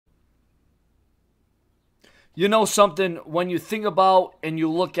You know something, when you think about and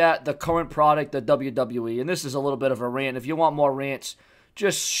you look at the current product, the WWE, and this is a little bit of a rant. If you want more rants,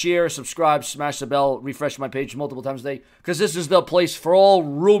 just share, subscribe, smash the bell, refresh my page multiple times a day, because this is the place for all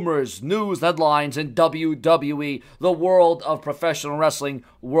rumors, news, headlines, and WWE, the world of professional wrestling,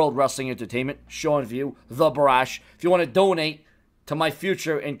 World Wrestling Entertainment, Seanzviewent, The Brash. If you want to donate to my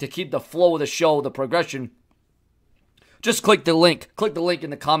future and to keep the flow of the show, the progression, just click the link. Click the link in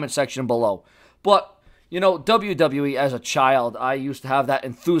the comment section below. But you know, WWE as a child, I used to have that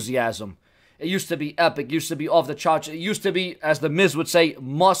enthusiasm. It used to be epic. It used to be off the charts. It used to be, as The Miz would say,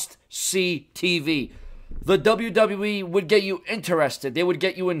 must-see TV. The WWE would get you interested. They would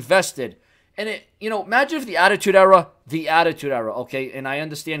get you invested. And imagine if the Attitude Era, okay? And I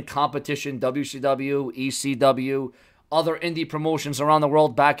understand competition, WCW, ECW, other indie promotions around the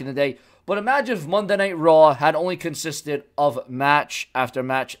world back in the day. But imagine if Monday Night Raw had only consisted of match after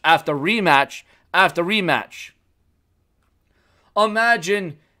match after rematch after rematch.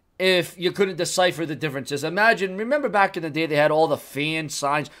 Imagine if you couldn't decipher the differences. Remember back in the day they had all the fan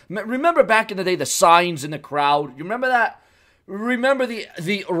signs. Remember back in the day the signs in the crowd. You remember that? Remember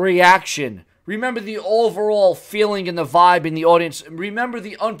the reaction. Remember the overall feeling and the vibe in the audience. Remember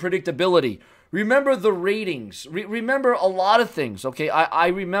the unpredictability. Remember the ratings. Remember a lot of things, okay? I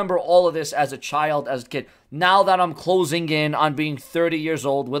remember all of this as a child, as a kid. Now that I'm closing in on being 30 years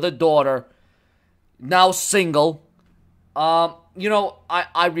old with a daughter, now single,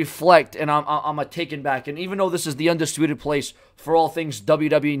 I reflect and I'm a taken back. And even though this is the undisputed place for all things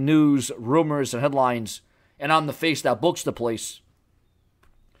WWE news, rumors, and headlines, and I'm the face that books the place,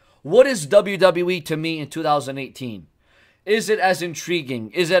 what is WWE to me in 2018? Is it as intriguing?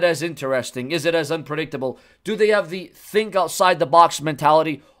 Is it as interesting? Is it as unpredictable? Do they have the think outside the box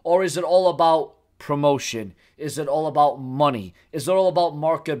mentality? Or is it all about promotion? Is it all about money? Is it all about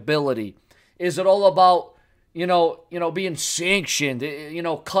marketability? Is it all about, being sanctioned,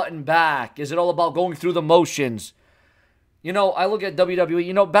 cutting back? Is it all about going through the motions? I look at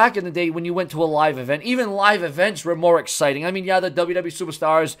WWE, back in the day when you went to a live event, even live events were more exciting. I mean, yeah, the WWE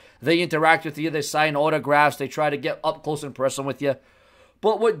superstars, they interact with you, they sign autographs, they try to get up close and personal with you.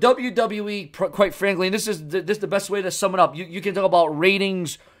 But what WWE, quite frankly, and this is the best way to sum it up, you can talk about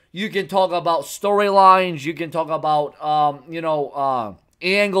ratings, you can talk about storylines, you can talk about,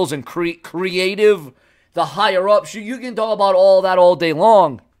 angles and creative, the higher ups. You can talk about all that all day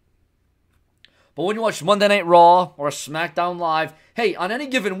long. But when you watch Monday Night Raw or SmackDown Live, hey, on any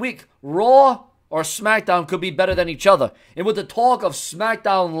given week, Raw or SmackDown could be better than each other. And with the talk of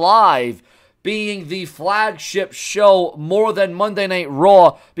SmackDown Live being the flagship show more than Monday Night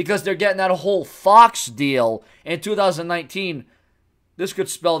Raw because they're getting that whole Fox deal in 2019, this could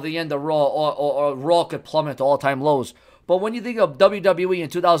spell the end of Raw, or Raw could plummet to all-time lows. But when you think of WWE in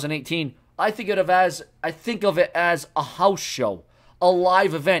 2018, I think of it as a house show, a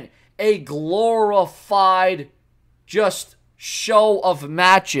live event, a glorified just show of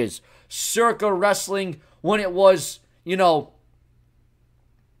matches, circa wrestling when it was,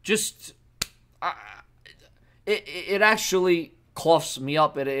 it actually coughs me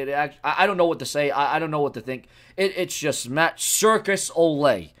up. I don't know what to say. I don't know what to think. It's just match circus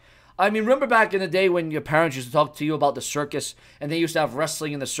ole. I mean, remember back in the day when your parents used to talk to you about the circus, and they used to have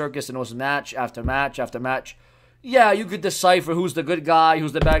wrestling in the circus, and it was match after match after match? Yeah, you could decipher who's the good guy,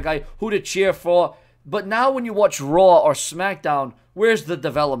 who's the bad guy, who to cheer for. But now when you watch Raw or SmackDown, where's the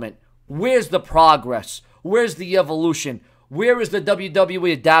development? Where's the progress? Where's the evolution? Where is the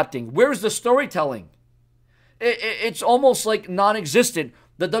WWE adapting? Where is the storytelling? It's almost like non-existent.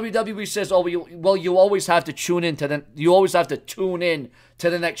 The WWE says, "Oh, you always have to tune in to the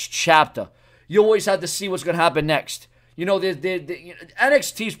next chapter. You always have to see what's going to happen next."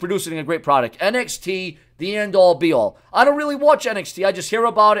 NXT is producing a great product. NXT, the end-all, be-all. I don't really watch NXT. I just hear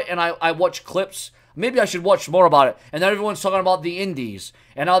about it, and I watch clips. Maybe I should watch more about it. And then everyone's talking about the indies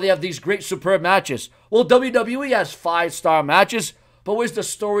and how they have these great, superb matches. Well, WWE has 5-star matches, but where's the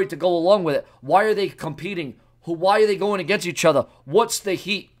story to go along with it? Why are they competing? Why are they going against each other? What's the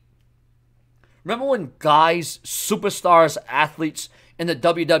heat? Remember when guys, superstars, athletes in the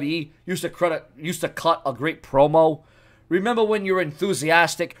WWE used to cut a great promo? Remember when you were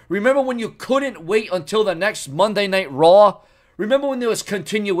enthusiastic? Remember when you couldn't wait until the next Monday Night Raw? Remember when there was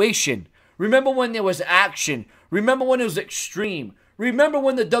continuation? Remember when there was action? Remember when it was extreme? Remember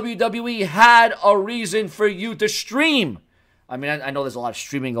when the WWE had a reason for you to stream? I mean, I know there's a lot of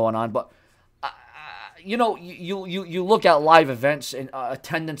streaming going on, but you look at live events and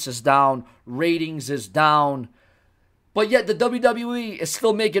attendance is down, ratings is down, but yet the WWE is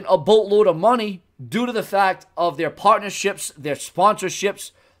still making a boatload of money due to the fact of their partnerships, their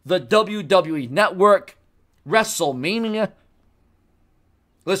sponsorships, the WWE Network, WrestleMania.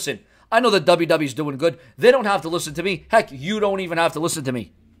 Listen, I know the WWE's doing good. They don't have to listen to me. Heck, you don't even have to listen to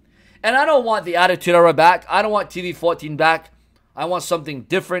me. And I don't want the Attitude Era back. I don't want TV 14 back. I want something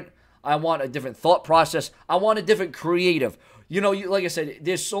different. I want a different thought process. I want a different creative. You know, like I said,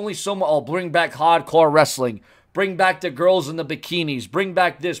 there's only so much. Oh, bring back hardcore wrestling. Bring back the girls in the bikinis. Bring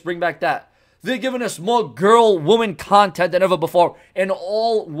back this. Bring back that. They're giving us more girl-woman content than ever before. An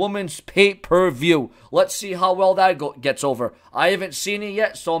all-women's pay-per-view. Let's see how well that gets over. I haven't seen it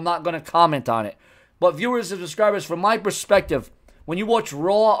yet, so I'm not going to comment on it. But viewers and subscribers, from my perspective, when you watch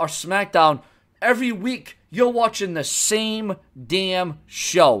Raw or SmackDown, every week you're watching the same damn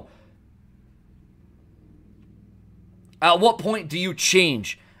show. At what point do you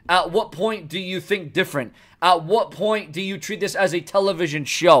change? At what point do you think different? At what point do you treat this as a television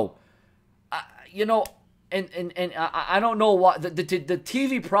show? You know, and I don't know what the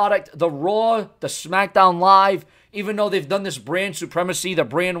TV product, the Raw, the SmackDown Live, even though they've done this brand supremacy, the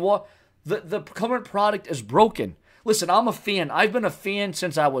brand war, the current product is broken. Listen, I'm a fan. I've been a fan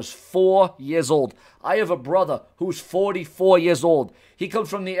since I was 4 years old. I have a brother who's 44 years old. He comes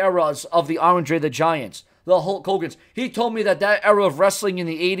from the eras of the Andre the Giants, the Hulk Hogan's. He told me that era of wrestling in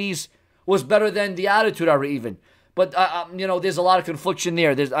the 80s was better than the Attitude Era even. But, you know, there's a lot of confliction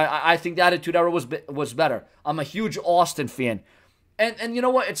there. I think the Attitude Era was better. I'm a huge Austin fan. And you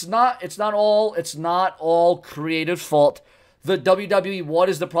know what? It's not all creative fault. The WWE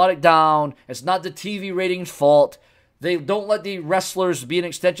waters the product down. It's not the TV ratings fault. They don't let the wrestlers be an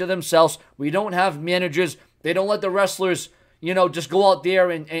extension of themselves. We don't have managers. They don't let the wrestlers, you know, just go out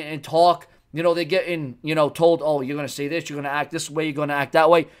there and talk. You know, they get told, oh, you're going to say this, you're going to act this way, you're going to act that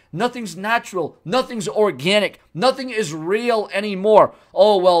way. Nothing's natural. Nothing's organic. Nothing is real anymore.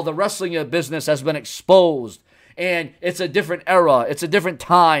 Oh, well, the wrestling business has been exposed. And it's a different era. It's a different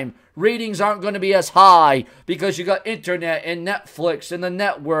time. Ratings aren't going to be as high because you got internet and Netflix and the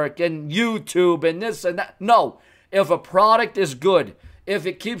network and YouTube and this and that. No. If a product is good, if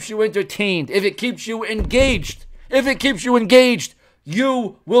it keeps you entertained, if it keeps you engaged,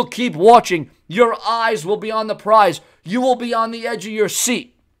 you will keep watching. Your eyes will be on the prize. You will be on the edge of your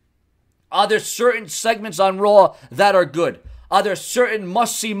seat. Are there certain segments on Raw that are good? Are there certain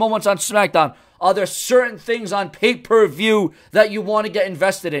must-see moments on SmackDown? Are there certain things on pay-per-view that you want to get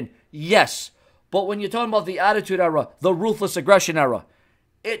invested in? Yes. But when you're talking about the Attitude Era, the Ruthless Aggression Era,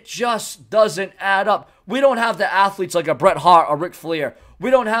 it just doesn't add up. We don't have the athletes like a Bret Hart or Ric Flair. We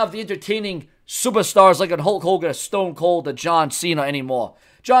don't have the entertaining superstars like a Hulk Hogan, a Stone Cold, a John Cena anymore.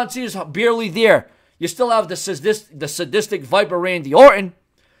 John Cena's barely there. You still have the sadistic Viper Randy Orton,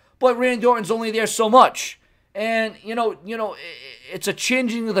 but Randy Orton's only there so much. And, you know, it's a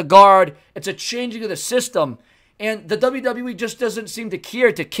changing of the guard. It's a changing of the system. And the WWE just doesn't seem to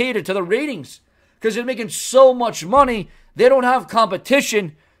care to cater to the ratings because they're making so much money. They don't have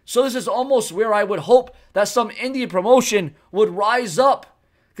competition. So this is almost where I would hope that some indie promotion would rise up.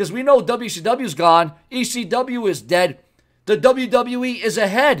 Because we know WCW's gone. ECW is dead. The WWE is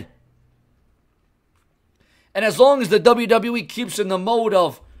ahead. And as long as the WWE keeps in the mode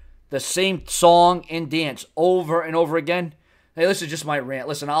of the same song and dance over and over again. Hey, this is just my rant.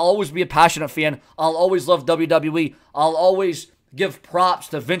 Listen, I'll always be a passionate fan. I'll always love WWE. I'll always give props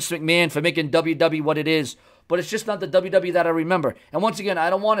to Vince McMahon for making WWE what it is. But it's just not the WWE that I remember. And once again, I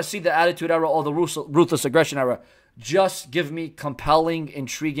don't want to see the Attitude Era or the Ruthless Aggression Era. Just give me compelling,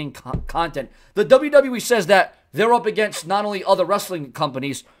 intriguing content. The WWE says that they're up against not only other wrestling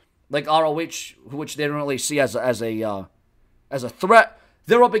companies like ROH, which they don't really see as a threat.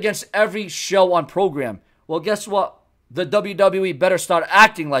 They're up against every show on program. Well, guess what? The WWE better start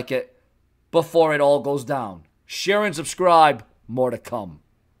acting like it before it all goes down. Share and subscribe. More to come.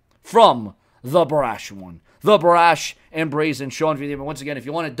 From the brash one. The brash and brazen Seanzviewent Entertainment. Once again, if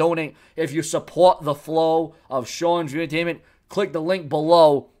you want to donate, if you support the flow of Seanzviewent Entertainment, click the link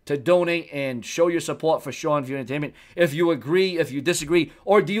below to donate and show your support for Seanzviewent Entertainment. If you agree, if you disagree,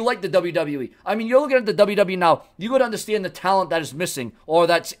 or do you like the WWE? I mean, you're looking at the WWE now. You got to understand the talent that is missing or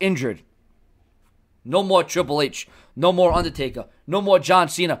that's injured. No more Triple H. No more Undertaker. No more John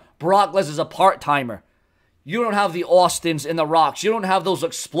Cena. Brock Lesnar's a part-timer. You don't have the Austins and the Rocks. You don't have those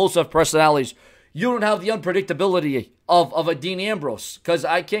explosive personalities. You don't have the unpredictability of a Dean Ambrose. Because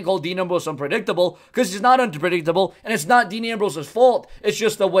I can't call Dean Ambrose unpredictable because he's not unpredictable. And it's not Dean Ambrose's fault. It's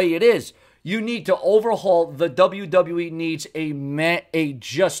just the way it is. You need to overhaul. The WWE needs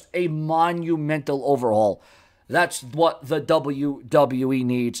just a monumental overhaul. That's what the WWE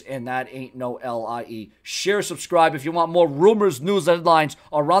needs, and that ain't no LIE. Share, subscribe if you want more rumors, news, and headlines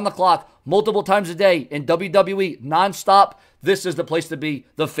around the clock, multiple times a day in WWE, nonstop. This is the place to be,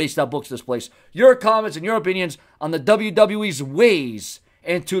 the face that books this place. Your comments and your opinions on the WWE's ways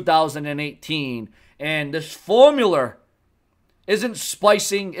in 2018. And this formula isn't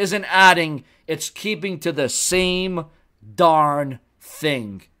spicing, isn't adding, it's keeping to the same darn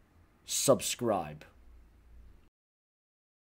thing. Subscribe.